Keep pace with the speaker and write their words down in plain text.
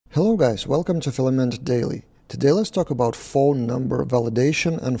Hello guys, welcome to Filament Daily. Today let's talk about phone number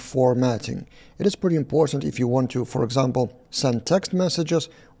validation and formatting. It is pretty important if you want to, for example, send text messages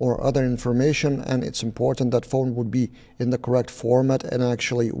or other information, and it's important that phone would be in the correct format and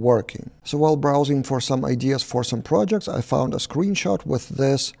actually working. So while browsing for some ideas for some projects, I found a screenshot with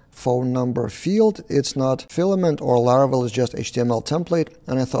this phone number field. It's not Filament or Laravel, it's just HTML template,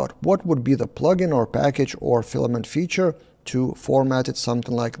 and I thought, what would be the plugin or package or Filament feature to format it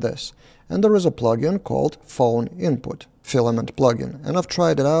something like this? And there is a plugin called Phone Input, Filament plugin, and I've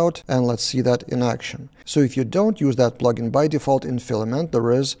tried it out, and let's see that in action. So if you don't use that plugin, by default in Filament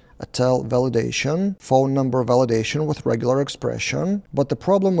there is a tel validation, phone number validation with regular expression, but the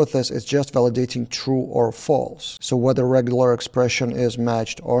problem with this is just validating true or false, so whether regular expression is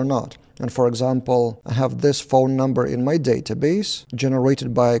matched or not. And for example, I have this phone number in my database,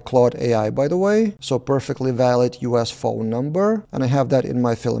 generated by Claude AI, by the way, so perfectly valid US phone number, and I have that in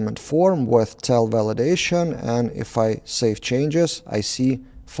my Filament form with tel validation, and if I save changes, I see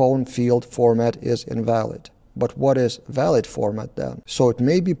phone field format is invalid. But what is valid format then? So it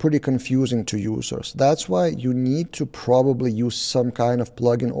may be pretty confusing to users. That's why you need to probably use some kind of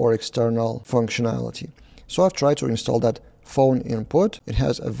plugin or external functionality. So I've tried to install that Phone Input. It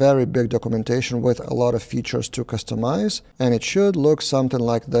has a very big documentation with a lot of features to customize, and it should look something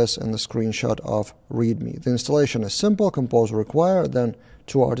like this in the screenshot of README. The installation is simple: compose require, then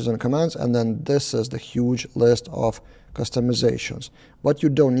 2 artisan commands, and then this is the huge list of customizations. But you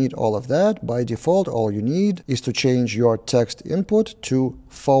don't need all of that. By default, all you need is to change your text input to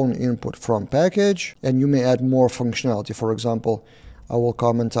phone input from package, and you may add more functionality. For example, I will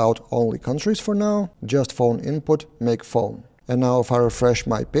comment out only countries for now, just phone input, make phone. And now if I refresh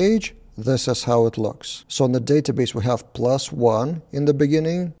my page, this is how it looks. So in the database we have +1 in the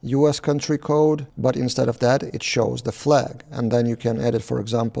beginning, US country code, but instead of that it shows the flag. And then you can edit, for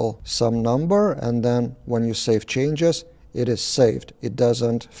example, some number, and then when you save changes, it is saved. It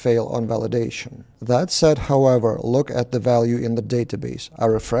doesn't fail on validation. That said, however, look at the value in the database. I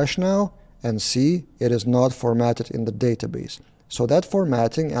refresh now and see it is not formatted in the database. So that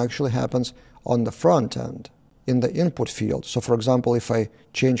formatting actually happens on the front end, in the input field. So for example, if I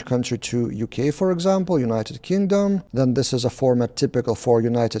change country to UK, for example, United Kingdom, then this is a format typical for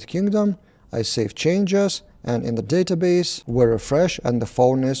United Kingdom. I save changes, and in the database we refresh, and the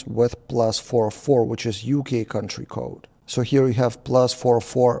phone is with +44, which is UK country code. So here you have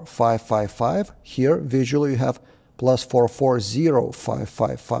 +44555. Here visually you have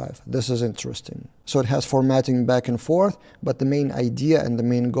 +440555. This is interesting. So it has formatting back and forth, but the main idea and the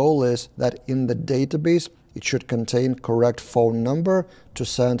main goal is that in the database it should contain correct phone number to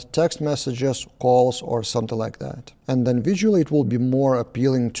send text messages, calls, or something like that. And then visually it will be more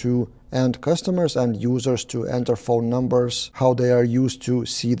appealing to end customers and users to enter phone numbers, how they are used to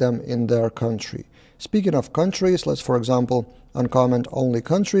see them in their country. Speaking of countries, let's for example uncomment only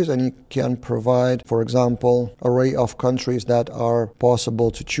countries, and you can provide, for example, array of countries that are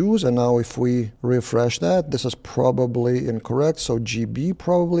possible to choose. And now if we refresh that, this is probably incorrect, so GB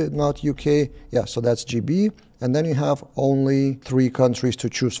probably, not UK. Yeah, so that's GB. And then you have only 3 countries to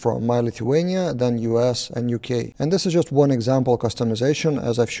choose from: my Lithuania, then US and UK. And this is just one example customization.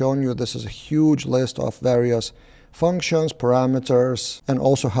 As I've shown you, this is a huge list of various functions, parameters, and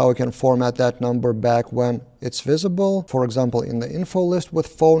also how I can format that number back when it's visible, for example in the info list with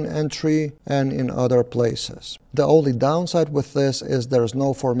phone entry and in other places. The only downside with this is there's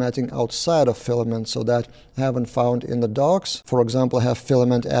no formatting outside of Filament, so that I haven't found in the docs. For example, I have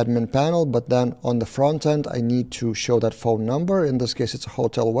Filament admin panel, but then on the front end I need to show that phone number. In this case it's a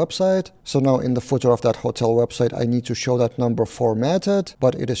hotel website, so now in the footer of that hotel website I need to show that number formatted,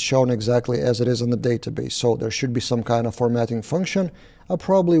 but it is shown exactly as it is in the database, so there should be some kind of formatting function. I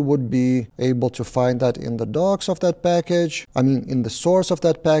probably would be able to find that in the docs of that package, I mean in the source of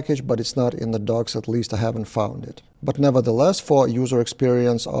that package, but it's not in the docs, at least I haven't found it. But nevertheless, for user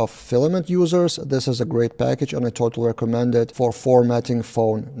experience of Filament users, this is a great package, and I totally recommend it for formatting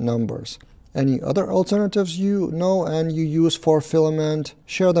phone numbers. Any other alternatives you know and you use for Filament,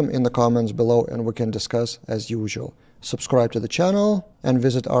 share them in the comments below and we can discuss as usual. Subscribe to the channel and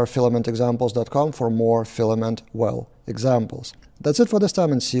visit our filamentexamples.com for more Filament examples. That's it for this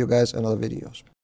time, and see you guys in other videos.